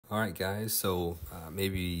All right, guys. So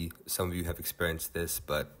maybe some of you have experienced this,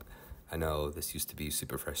 but I know this used to be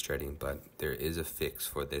super frustrating, but there is a fix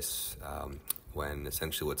for this when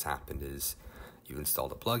essentially what's happened is you've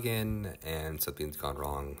installed a plugin and something's gone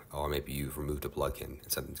wrong, or maybe you've removed a plugin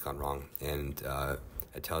and something's gone wrong, and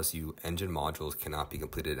it tells you engine modules cannot be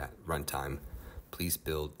completed at runtime. Please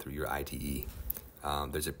build through your IDE.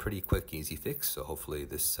 There's a pretty quick, easy fix, so hopefully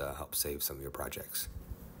this helps save some of your projects.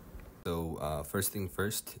 So first thing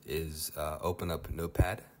first is open up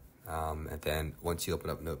Notepad, and then once you open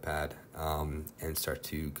up Notepad and start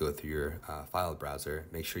to go through your file browser,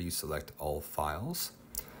 make sure you select all files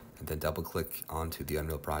and then double click onto the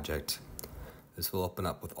Unreal project. This will open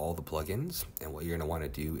up with all the plugins, and what you're going to want to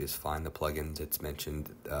do is find the plugins it's mentioned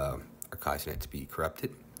are causing it to be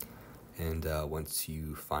corrupted. And once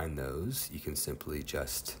you find those, you can simply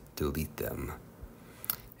just delete them.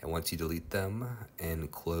 And once you delete them and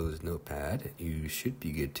close Notepad, you should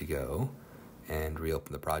be good to go and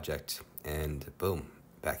reopen the project and boom,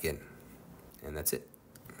 back in. And that's it.